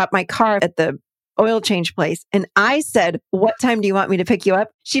have to drop my car at the oil change place. And I said, what time do you want me to pick you up?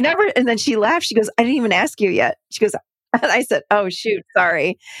 She never, and then she laughed. She goes, I didn't even ask you yet. She goes, and I said, oh, shoot,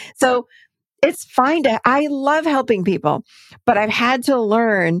 sorry. So it's fine I love helping people, but I've had to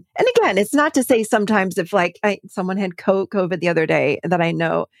learn. And again, it's not to say sometimes if like someone had COVID the other day that I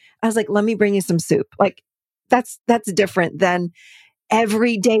know, I was like, let me bring you some soup. Like that's different than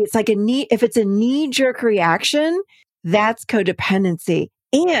every day. It's like if it's a knee jerk reaction, that's codependency.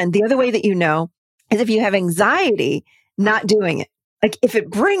 And the other way that you know is if you have anxiety, not doing it. Like if it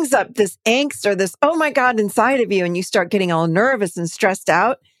brings up this angst or this, oh my God, inside of you, and you start getting all nervous and stressed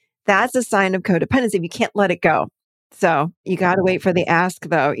out, that's a sign of codependency. You can't let it go. So you got to wait for the ask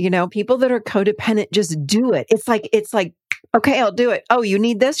though. People that are codependent just do it. It's like, okay, I'll do it. Oh, you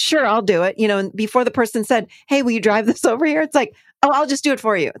need this? Sure, I'll do it. And before the person said, hey, will you drive this over here? It's like, oh, I'll just do it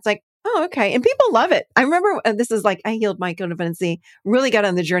for you. It's like, oh, okay. And people love it. I remember this is like, I healed my codependency, really got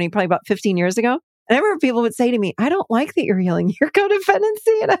on the journey probably about 15 years ago. And I remember people would say to me, I don't like that you're healing your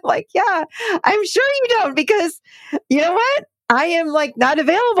codependency. And I'm like, yeah, I'm sure you don't, because you know what? I am like not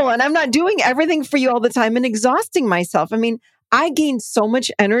available and I'm not doing everything for you all the time and exhausting myself. I mean, I gained so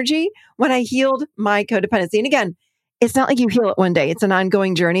much energy when I healed my codependency. And again, it's not like you heal it one day. It's an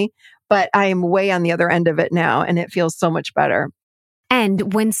ongoing journey, but I am way on the other end of it now and it feels so much better.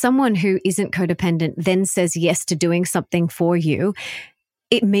 And when someone who isn't codependent then says yes to doing something for you,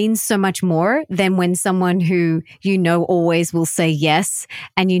 it means so much more than when someone who always will say yes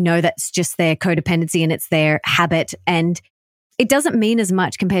and that's just their codependency and it's their habit. And it doesn't mean as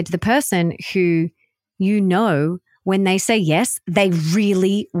much compared to the person who when they say yes, they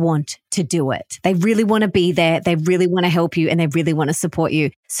really want to do it. They really want to be there. They really want to help you and they really want to support you.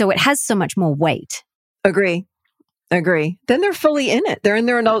 So it has so much more weight. Agree. Then they're fully in it. They're in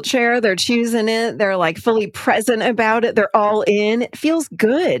their adult chair. They're choosing it. They're like fully present about it. They're all in. It feels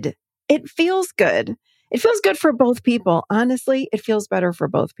good. It feels good for both people. Honestly, it feels better for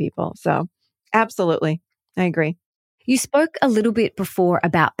both people. So absolutely. I agree. You spoke a little bit before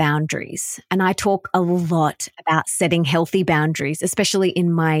about boundaries, and I talk a lot about setting healthy boundaries, especially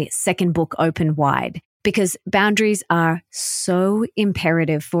in my second book, Open Wide, because boundaries are so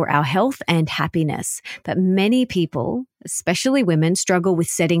imperative for our health and happiness. But many people, especially women, struggle with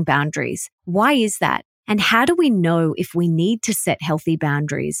setting boundaries. Why is that? And how do we know if we need to set healthy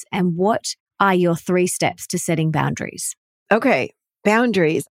boundaries? And what are your 3 steps to setting boundaries? Okay,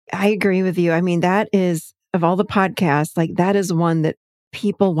 boundaries. I agree with you. I mean, that is, of all the podcasts, like that is one that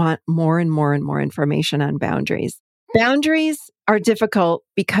people want more and more and more information on boundaries. Boundaries are difficult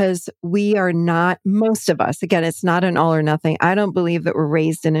because we are not, most of us, again, it's not an all or nothing. I don't believe that we're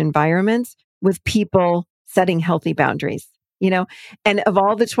raised in environments with people setting healthy boundaries, and of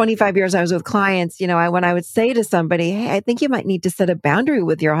all the 25 years I was with clients, when I would say to somebody, hey, I think you might need to set a boundary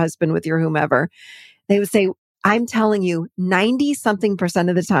with your husband, with your whomever, they would say, I'm telling you 90-something%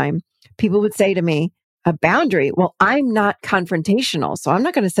 of the time, people would say to me, a boundary? Well, I'm not confrontational, so I'm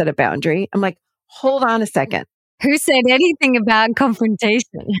not going to set a boundary. I'm like, hold on a second. Who said anything about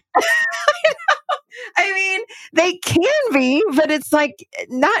confrontation? I mean, they can be, but it's like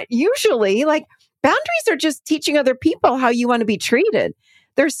not usually. Like boundaries are just teaching other people how you want to be treated.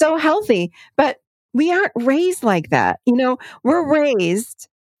 They're so healthy, but we aren't raised like that. We're raised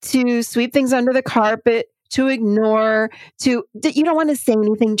to sweep things under the carpet, to ignore, you don't want to say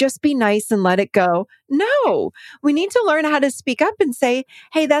anything, just be nice and let it go. No, we need to learn how to speak up and say,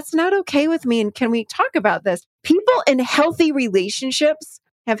 hey, that's not okay with me. And can we talk about this? People in healthy relationships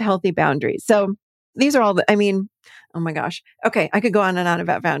have healthy boundaries. So these are all oh my gosh. Okay. I could go on and on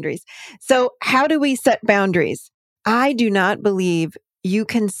about boundaries. So how do we set boundaries? I do not believe you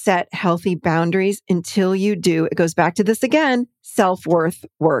can set healthy boundaries until you do, it goes back to this again, self-worth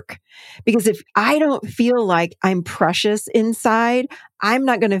work. Because if I don't feel like I'm precious inside, I'm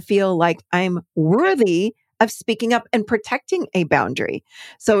not going to feel like I'm worthy of speaking up and protecting a boundary.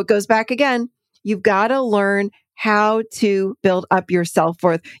 So it goes back again. You've got to learn how to build up your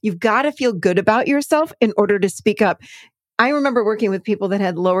self-worth. You've got to feel good about yourself in order to speak up. I remember working with people that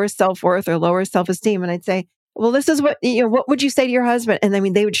had lower self-worth or lower self-esteem, and I'd say, well, this is what would you say to your husband? And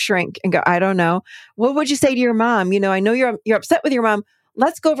they would shrink and go, I don't know. What would you say to your mom? I know you're upset with your mom.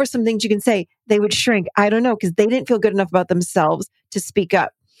 Let's go over some things you can say. They would shrink. I don't know, because they didn't feel good enough about themselves to speak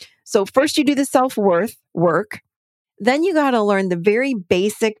up. So first you do the self-worth work. Then you got to learn the very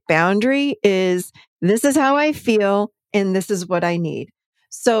basic boundary is this is how I feel and this is what I need.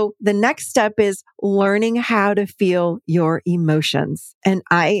 So the next step is learning how to feel your emotions. And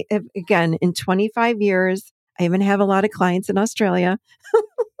I have, again, in 25 years, I even have a lot of clients in Australia.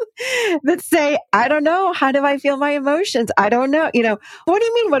 that say, I don't know. How do I feel my emotions? I don't know. What do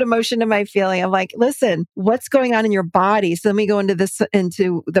you mean? What emotion am I feeling? I'm like, listen, what's going on in your body? So let me go into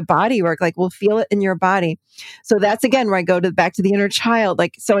the body work. Like, we'll feel it in your body. So that's again where I go back to the inner child.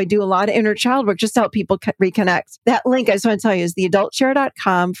 Like, so I do a lot of inner child work just to help people reconnect. That link I just want to tell you is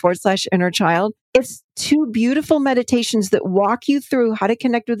theadultchair.com/inner child. It's 2 beautiful meditations that walk you through how to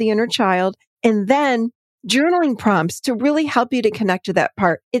connect with the inner child, and then journaling prompts to really help you to connect to that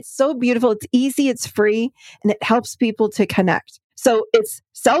part. It's so beautiful. It's easy. It's free, and it helps people to connect. So it's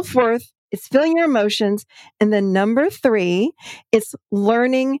self-worth. It's feeling your emotions. And then number 3, it's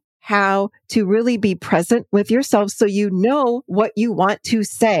learning how to really be present with yourself so you know what you want to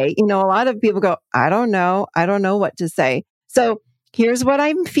say. A lot of people go, I don't know. I don't know what to say. So here's what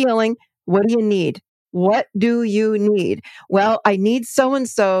I'm feeling. What do you need? What do you need? Well, I need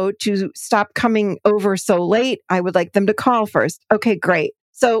so-and-so to stop coming over so late. I would like them to call first. Okay, great.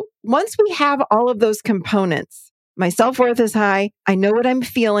 So once we have all of those components, my self-worth is high. I know what I'm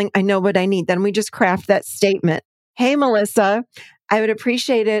feeling. I know what I need. Then we just craft that statement. Hey, Melissa, I would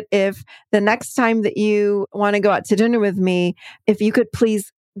appreciate it if the next time that you want to go out to dinner with me, if you could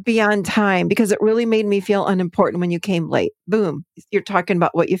please be on time, because it really made me feel unimportant when you came late. Boom. You're talking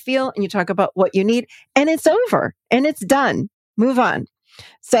about what you feel and you talk about what you need, and it's over and it's done. Move on.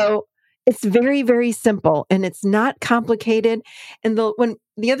 So it's very, very simple and it's not complicated. And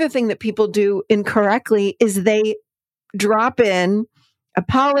the other thing that people do incorrectly is they drop in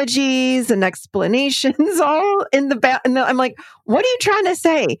apologies and explanations all in the back. And I'm like, what are you trying to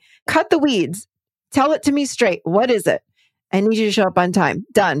say? Cut the weeds. Tell it to me straight. What is it? I need you to show up on time.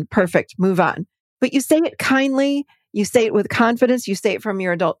 Done. Perfect. Move on. But you say it kindly. You say it with confidence. You say it from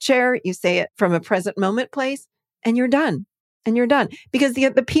your adult chair. You say it from a present moment place, and you're done. And you're done. Because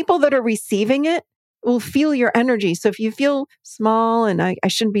the people that are receiving it will feel your energy. So if you feel small and I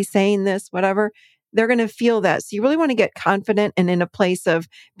shouldn't be saying this, whatever, they're going to feel that. So you really want to get confident and in a place of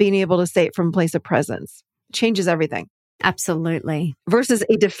being able to say it from a place of presence. It changes everything. Absolutely. Versus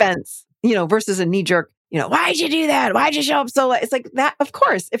a defense, versus a knee jerk. Why'd you do that? Why'd you show up so late? It's like that. Of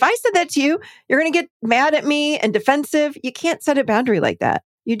course, if I said that to you, you're going to get mad at me and defensive. You can't set a boundary like that.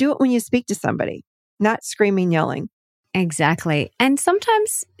 You do it when you speak to somebody, not screaming, yelling. Exactly. And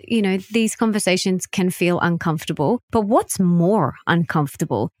sometimes, these conversations can feel uncomfortable, but what's more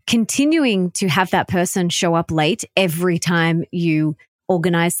uncomfortable? Continuing to have that person show up late every time you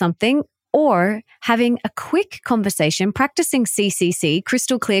organize something, or having a quick conversation, practicing CCC,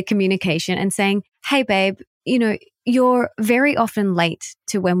 crystal clear communication, and saying, hey, babe, you're very often late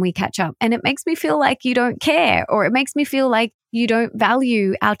to when we catch up. And it makes me feel like you don't care, or it makes me feel like you don't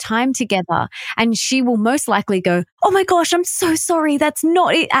value our time together. And she will most likely go, oh my gosh, I'm so sorry. That's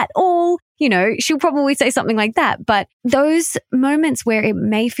not it at all. She'll probably say something like that. But those moments where it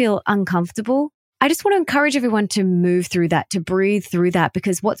may feel uncomfortable, I just want to encourage everyone to move through that, to breathe through that,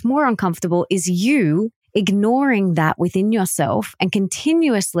 because what's more uncomfortable is you ignoring that within yourself and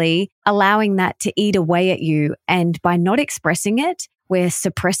continuously allowing that to eat away at you. And by not expressing it, we're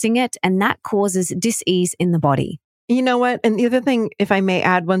suppressing it, and that causes dis-ease in the body. You know what? And the other thing, if I may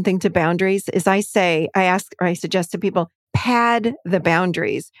add one thing to boundaries, is I suggest to people, pad the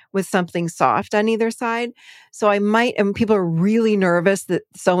boundaries with something soft on either side. So I might, and people are really nervous that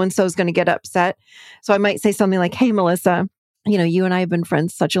so-and-so is going to get upset. So I might say something like, hey, Melissa, you and I have been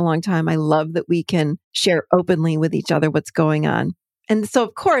friends such a long time. I love that we can share openly with each other what's going on. And so,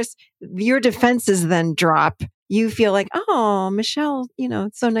 of course, your defenses then drop. You feel like, oh, Michelle,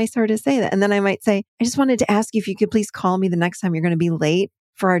 it's so nice of her to say that. And then I might say, I just wanted to ask you if you could please call me the next time you're going to be late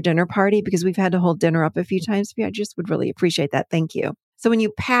for our dinner party, because we've had to hold dinner up a few times. I just would really appreciate that. Thank you. So when you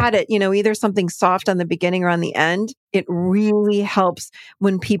pad it, either something soft on the beginning or on the end, it really helps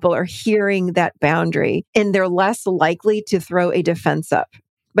when people are hearing that boundary, and they're less likely to throw a defense up.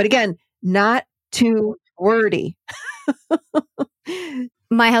 But again, not too wordy.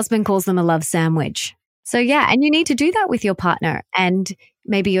 My husband calls them a love sandwich. So yeah, and you need to do that with your partner and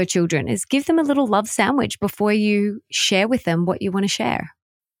maybe your children, is give them a little love sandwich before you share with them what you want to share.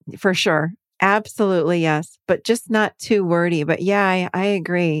 For sure. Absolutely, yes. But just not too wordy. But yeah, I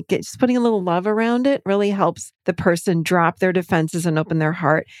agree. Just putting a little love around it really helps the person drop their defenses and open their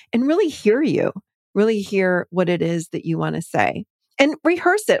heart and really hear you, really hear what it is that you want to say. And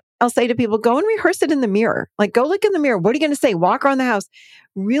rehearse it. I'll say to people, go and rehearse it in the mirror. Like, go look in the mirror. What are you going to say? Walk around the house.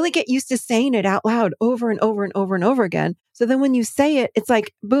 Really get used to saying it out loud over and over and over and over again. So then when you say it, it's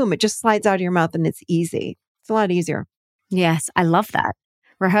like, boom, it just slides out of your mouth and it's easy. It's a lot easier. Yes, I love that.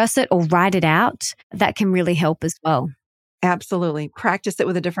 Rehearse it or write it out. That can really help as well. Absolutely. Practice it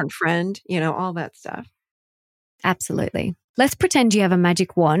with a different friend, all that stuff. Absolutely. Let's pretend you have a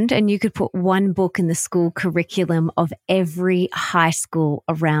magic wand and you could put one book in the school curriculum of every high school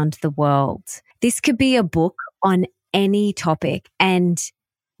around the world. This could be a book on any topic. And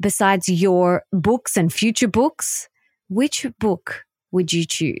besides your books and future books, which book would you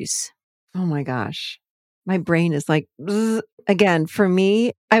choose? Oh my gosh. My brain is like, bzz. Again, for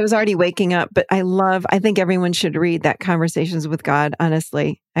me, I was already waking up, but I think everyone should read that Conversations with God.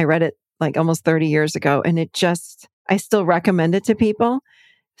 Honestly, I read it like almost 30 years ago and I still recommend it to people.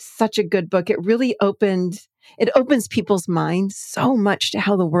 Such a good book. It opens people's minds so much to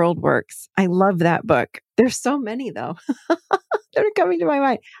how the world works. I love that book. There's so many though that are coming to my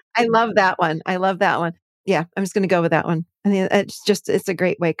mind. I love that one. Yeah, I'm just going to go with that one. I mean, it's a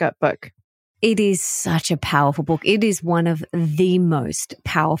great wake up book. It is such a powerful book. It is one of the most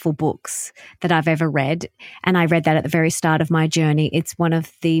powerful books that I've ever read. And I read that at the very start of my journey. It's one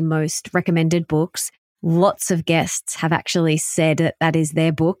of the most recommended books. Lots of guests have actually said that that is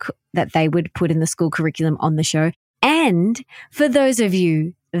their book that they would put in the school curriculum on the show. And for those of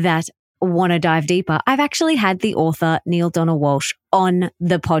you that want to dive deeper, I've actually had the author Neale Donald Walsch on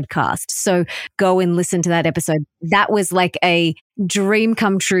the podcast. So go and listen to that episode. That was like a dream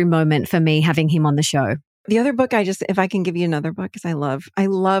come true moment for me having him on the show. The other book if I can give you another book, because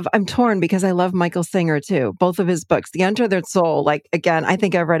I'm torn because I love Michael Singer too. Both of his books, The Untethered Soul, like again, I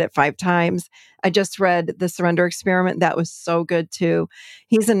think I've read it 5 times. I just read The Surrender Experiment. That was so good too.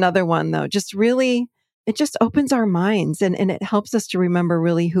 He's another one though. It just opens our minds and it helps us to remember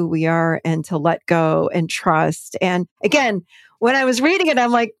really who we are and to let go and trust. And again, when I was reading it,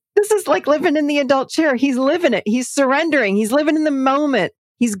 I'm like, this is like living in the adult chair. He's living it. He's surrendering. He's living in the moment.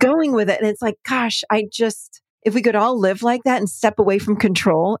 He's going with it. And it's like, gosh, if we could all live like that and step away from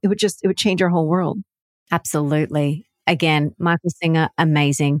control, it would change our whole world. Absolutely. Again, Michael Singer,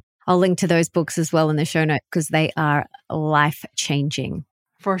 amazing. I'll link to those books as well in the show notes because they are life-changing.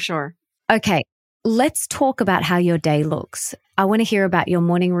 For sure. Okay, let's talk about how your day looks. I want to hear about your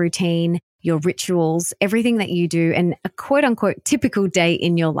morning routine, your rituals, everything that you do, and a quote unquote typical day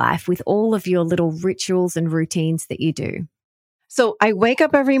in your life with all of your little rituals and routines that you do. So I wake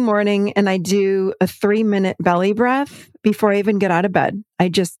up every morning and I do a 3-minute belly breath before I even get out of bed. I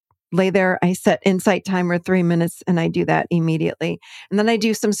just lay there. I set insight timer 3 minutes and I do that immediately. And then I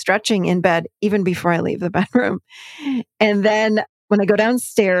do some stretching in bed even before I leave the bedroom. And then when I go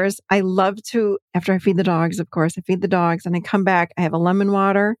downstairs, I love to, after I feed the dogs, of course, I feed the dogs and I come back, I have a lemon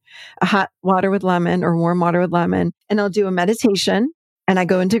water, a hot water with lemon or warm water with lemon, and I'll do a meditation and I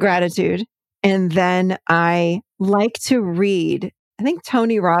go into gratitude. And then I like to read. I think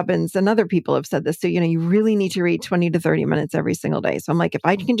Tony Robbins and other people have said this too. You really need to read 20 to 30 minutes every single day. So I'm like, if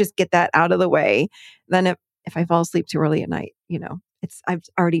I can just get that out of the way, then if I fall asleep too early at night, I've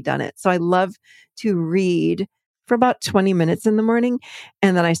already done it. So I love to read for about 20 minutes in the morning.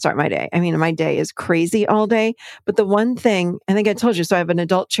 And then I start my day. I mean, my day is crazy all day. But the one thing, I think I told you, so I have an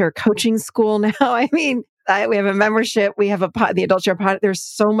adult chair coaching school now. I mean, we have a membership. We have the adult chair pod. There's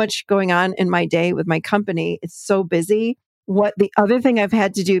so much going on in my day with my company. It's so busy. What the other thing I've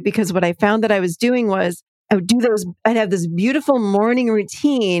had to do, because what I found that I was doing was I'd have this beautiful morning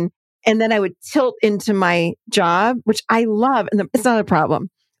routine and then I would tilt into my job, which I love. And it's not a problem.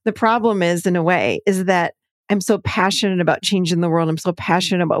 The problem is, in a way, is that I'm so passionate about changing the world. I'm so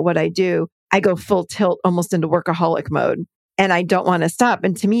passionate about what I do. I go full tilt almost into workaholic mode. And I don't want to stop.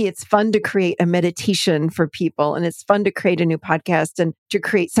 And to me, it's fun to create a meditation for people. And it's fun to create a new podcast and to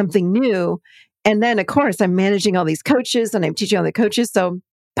create something new. And then, of course, I'm managing all these coaches and I'm teaching all the coaches.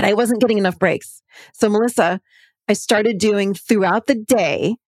 But I wasn't getting enough breaks. So Melissa, I started doing throughout the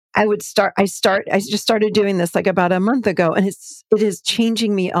day. I just started doing this like about a month ago and it is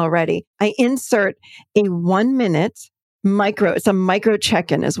changing me already. I insert a 1 minute it's a micro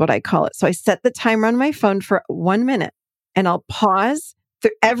check-in is what I call it. So I set the timer on my phone for 1 minute. And I'll pause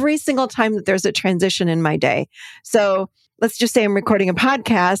through every single time that there's a transition in my day. So let's just say I'm recording a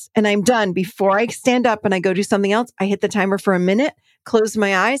podcast and I'm done. Before I stand up and I go do something else, I hit the timer for a minute, close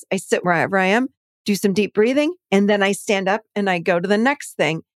my eyes, I sit wherever I am, do some deep breathing, and then I stand up and I go to the next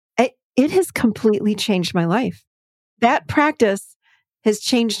thing. It has completely changed my life. That practice has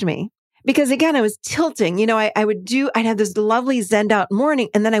changed me. Because again, I was tilting, I'd have this lovely zened out morning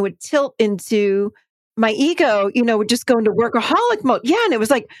and then I would tilt into my ego, would just go into workaholic mode. Yeah. And it was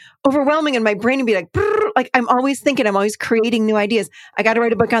like overwhelming and my brain would be like, like I'm always thinking, I'm always creating new ideas. I got to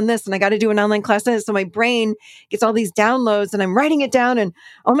write a book on this and I got to do an online class on this. So my brain gets all these downloads and I'm writing it down and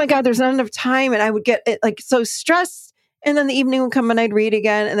oh my God, there's not enough time. And I would get like so stressed. And then the evening would come and I'd read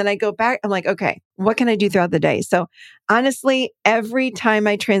again. And then I'd go back. I'm like, okay, what can I do throughout the day? So honestly, every time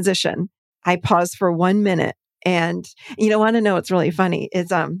I transition, I pause for 1 minute And you want to know what's really funny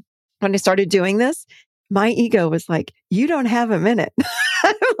is when I started doing this, my ego was like, you don't have a minute.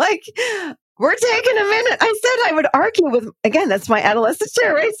 I'm like, we're taking a minute. I said I would argue with, again, that's my adolescent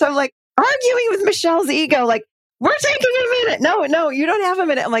chair, right? So I'm like arguing with Michelle's ego, like, we're taking a minute. No, you don't have a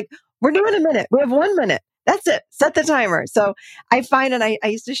minute. I'm like, we're doing a minute. We have 1 minute. That's it. Set the timer. So I find, and I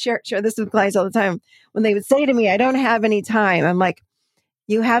used to share this with clients all the time, when they would say to me, I don't have any time. I'm like,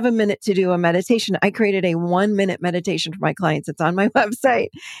 you have a minute to do a meditation. I created a 1-minute meditation for my clients. It's on my website.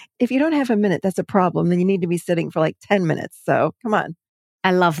 If you don't have a minute, that's a problem. Then you need to be sitting for like 10 minutes. So come on.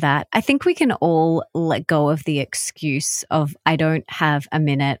 I love that. I think we can all let go of the excuse of I don't have a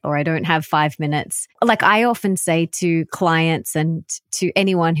minute or I don't have 5 minutes. Like I often say to clients and to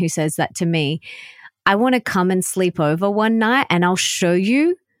anyone who says that to me, I want to come and sleep over one night and I'll show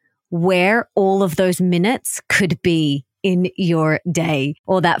you where all of those minutes could be in your day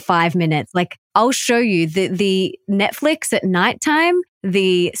or that 5 minutes. Like I'll show you the Netflix at nighttime,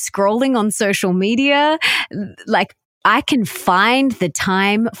 the scrolling on social media, like I can find the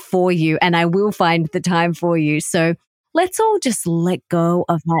time for you and I will find the time for you. So let's all just let go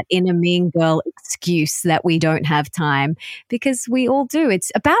of that inner mean girl excuse that we don't have time because we all do.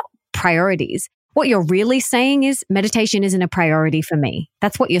 It's about priorities. What you're really saying is meditation isn't a priority for me.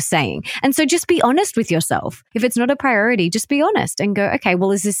 That's what you're saying. And so just be honest with yourself. If it's not a priority, just be honest and go, okay,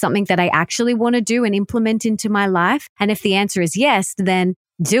 well, is this something that I actually want to do and implement into my life? And if the answer is yes, then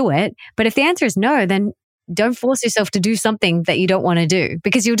do it. But if the answer is no, then don't force yourself to do something that you don't want to do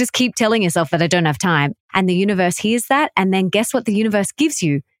because you'll just keep telling yourself that I don't have time. And the universe hears that. And then guess what the universe gives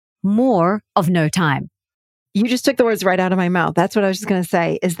you? More of no time. You just took the words right out of my mouth. That's what I was just going to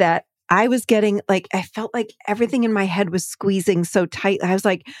say is that I was getting like, I felt like everything in my head was squeezing so tight. I was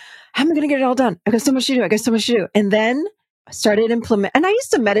like, how am I going to get it all done? I got so much to do. And then I started implement. And I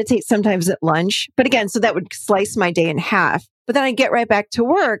used to meditate sometimes at lunch, but again, so that would slice my day in half. But then I'd get right back to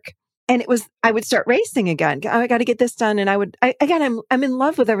work. And I would start racing again. Oh, I got to get this done. And I'm in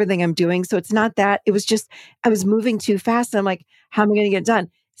love with everything I'm doing. So it's not that. It was just, I was moving too fast. And I'm like, how am I going to get it done?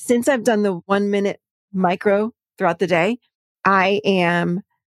 Since I've done the 1 minute micro throughout the day, I am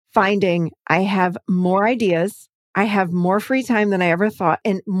finding I have more ideas. I have more free time than I ever thought.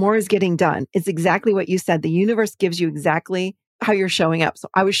 And more is getting done. It's exactly what you said. The universe gives you exactly how you're showing up. So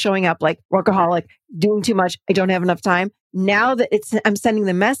I was showing up like workaholic, doing too much. I don't have enough time. Now that I'm sending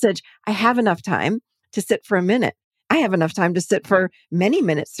the message, I have enough time to sit for a minute. I have enough time to sit for many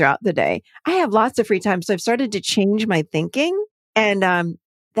minutes throughout the day. I have lots of free time. So I've started to change my thinking. And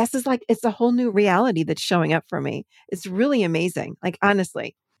this is like, it's a whole new reality that's showing up for me. It's really amazing. Like,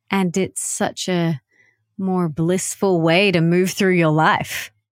 honestly. And it's such a more blissful way to move through your life.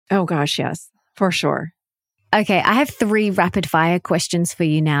 Oh gosh, yes, for sure. Okay, I have 3 rapid fire questions for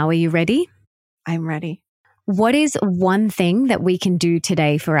you now. Are you ready? I'm ready. What is one thing that we can do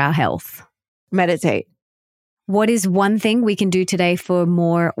today for our health? Meditate. What is one thing we can do today for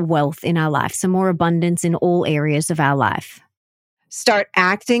more wealth in our life, so more abundance in all areas of our life? Start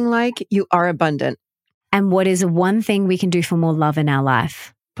acting like you are abundant. And what is one thing we can do for more love in our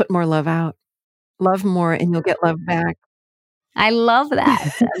life? Put more love out. Love more and you'll get love back. I love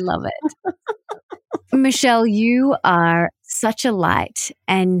that. I love it. Michelle, you are such a light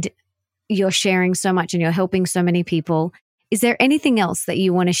and you're sharing so much and you're helping so many people. Is there anything else that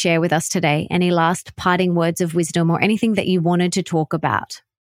you want to share with us today? Any last parting words of wisdom or anything that you wanted to talk about?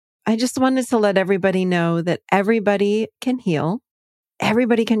 I just wanted to let everybody know that everybody can heal.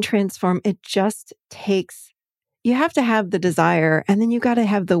 Everybody can transform. It just takes, you have to have the desire and then you got to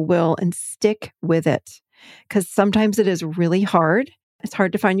have the will and stick with it. Because sometimes it is really hard. It's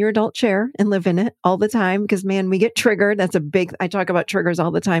hard to find your adult chair and live in it all the time because, man, we get triggered. I talk about triggers all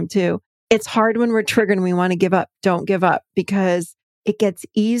the time too. It's hard when we're triggered and we want to give up. Don't give up because it gets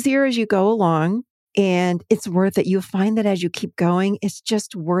easier as you go along and it's worth it. You'll find that as you keep going, it's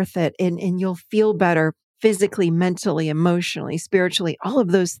just worth it. And you'll feel better physically, mentally, emotionally, spiritually, all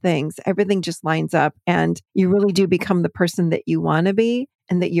of those things. Everything just lines up and you really do become the person that you want to be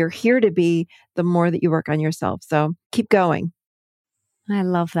and that you're here to be the more that you work on yourself. So keep going. I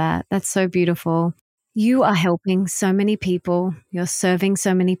love that. That's so beautiful. You are helping so many people. You're serving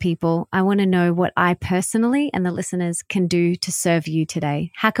so many people. I want to know what I personally and the listeners can do to serve you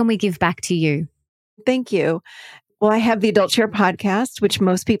today. How can we give back to you? Thank you. Well, I have the Adult Chair podcast, which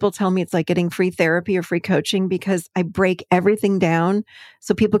most people tell me it's like getting free therapy or free coaching because I break everything down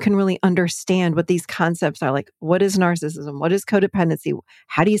so people can really understand what these concepts are. Like, what is narcissism? What is codependency?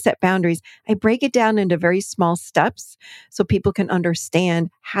 How do you set boundaries? I break it down into very small steps so people can understand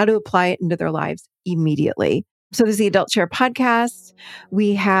how to apply it into their lives immediately. So there's the Adult Chair podcast.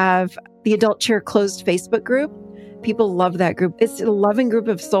 We have the Adult Chair closed Facebook group. People love that group. It's a loving group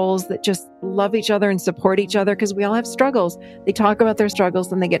of souls that just love each other and support each other because we all have struggles. They talk about their struggles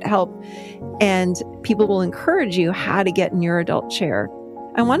and they get help. And people will encourage you how to get in your adult chair.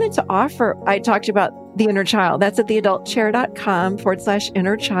 I wanted to offer, I talked about the inner child. That's at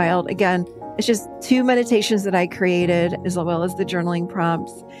theadultchair.com/inner child. Again, it's just 2 meditations that I created as well as the journaling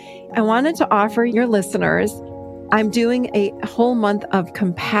prompts. I wanted to offer your listeners, I'm doing a whole month of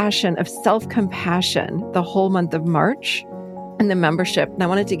compassion, of self-compassion, the whole month of March in the membership. And I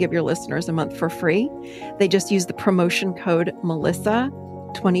wanted to give your listeners a month for free. They just use the promotion code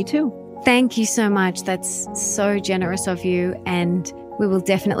Melissa22. Thank you so much. That's so generous of you. And we will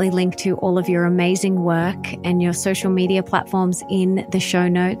definitely link to all of your amazing work and your social media platforms in the show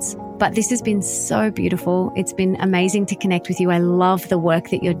notes. But this has been so beautiful. It's been amazing to connect with you. I love the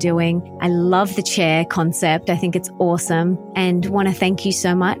work that you're doing. I love the chair concept. I think it's awesome. And want to thank you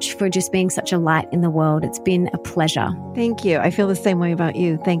so much for just being such a light in the world. It's been a pleasure. Thank you. I feel the same way about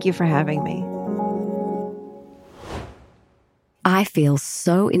you. Thank you for having me. I feel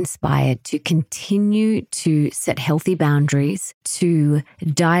so inspired to continue to set healthy boundaries, to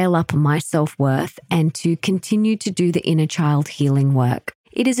dial up my self-worth, and to continue to do the inner child healing work.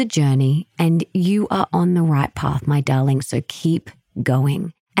 It is a journey, and you are on the right path, my darling, so keep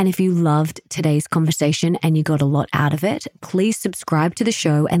going. And if you loved today's conversation and you got a lot out of it, please subscribe to the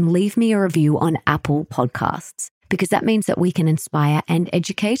show and leave me a review on Apple Podcasts, because that means that we can inspire and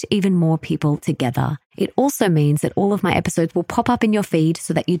educate even more people together. It also means that all of my episodes will pop up in your feed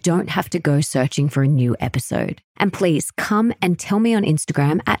so that you don't have to go searching for a new episode. And please come and tell me on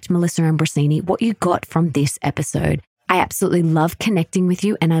Instagram at Melissa Ambrosini what you got from this episode. I absolutely love connecting with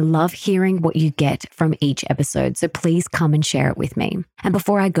you and I love hearing what you get from each episode. So please come and share it with me. And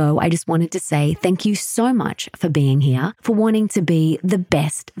before I go, I just wanted to say thank you so much for being here, for wanting to be the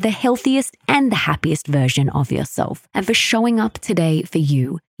best, the healthiest, and the happiest version of yourself, and for showing up today for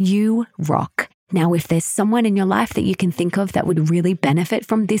you. You rock. Now, if there's someone in your life that you can think of that would really benefit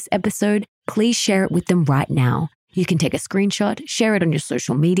from this episode, please share it with them right now. You can take a screenshot, share it on your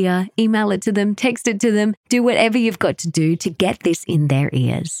social media, email it to them, text it to them, do whatever you've got to do to get this in their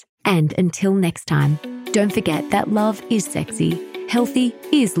ears. And until next time, don't forget that love is sexy, healthy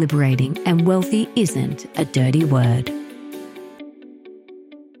is liberating, and wealthy isn't a dirty word.